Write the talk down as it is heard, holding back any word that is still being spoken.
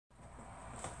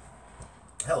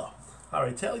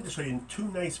Alright, today I'd like to show you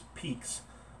two nice peeks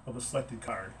of a selected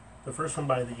card. The first one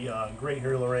by the great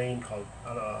Harry Lorraine called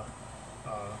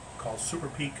Super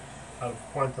Peek out of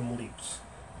Quantum Leaps.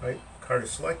 Right, card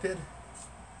is selected.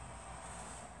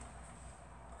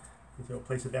 So we'll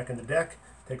place it back in the deck.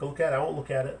 Take a look at it. I won't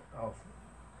look at it.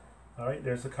 Alright,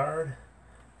 there's the card.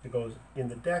 It goes in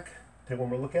the deck. Take one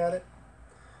more look at it.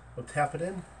 We'll tap it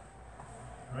in.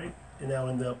 Right, and now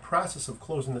in the process of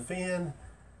closing the fan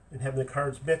and having the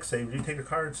cards mix, say you take the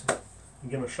cards and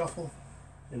give them a shuffle.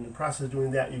 In the process of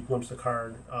doing that, you glimpse the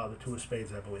card, the two of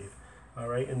spades, I believe. All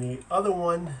right, and the other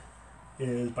one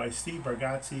is by Steve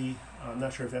Bargatze. I'm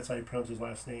not sure if that's how you pronounce his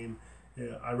last name.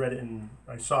 I read it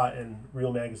I saw it in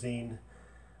Real Magazine.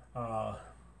 I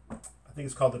think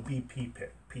it's called the BP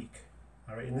Peek.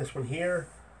 All right, and this one here,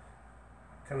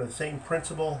 kind of the same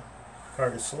principle.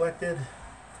 Card is selected.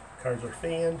 Cards are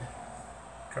fanned.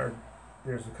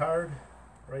 There's the card.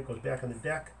 Right, goes back in the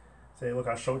deck. Say, look,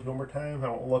 I'll show it one more time. I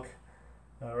won't look.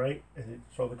 All right, and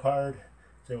show the card.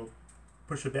 Say, we'll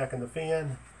push it back in the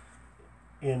fan.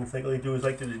 And what they do is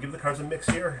like to just give the cards a mix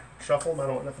here, shuffle them. I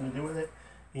don't want nothing to do with it.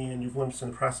 And you glimpse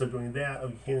in the process of doing that,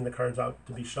 of handing the cards out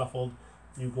to be shuffled,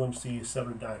 you glimpse the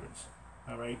seven of diamonds.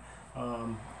 All right.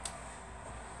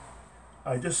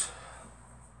 I just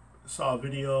saw a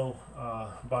video,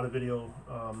 bought a video,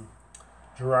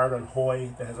 Gerard on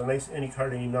Hoy, that has a nice any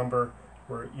card, any number,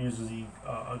 where it uses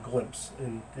a glimpse,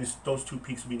 and those two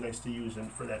peaks would be nice to use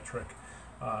for that trick.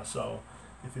 So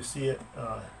if you see it,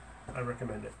 I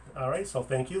recommend it. All right, so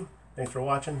thank you. Thanks for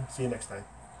watching. See you next time.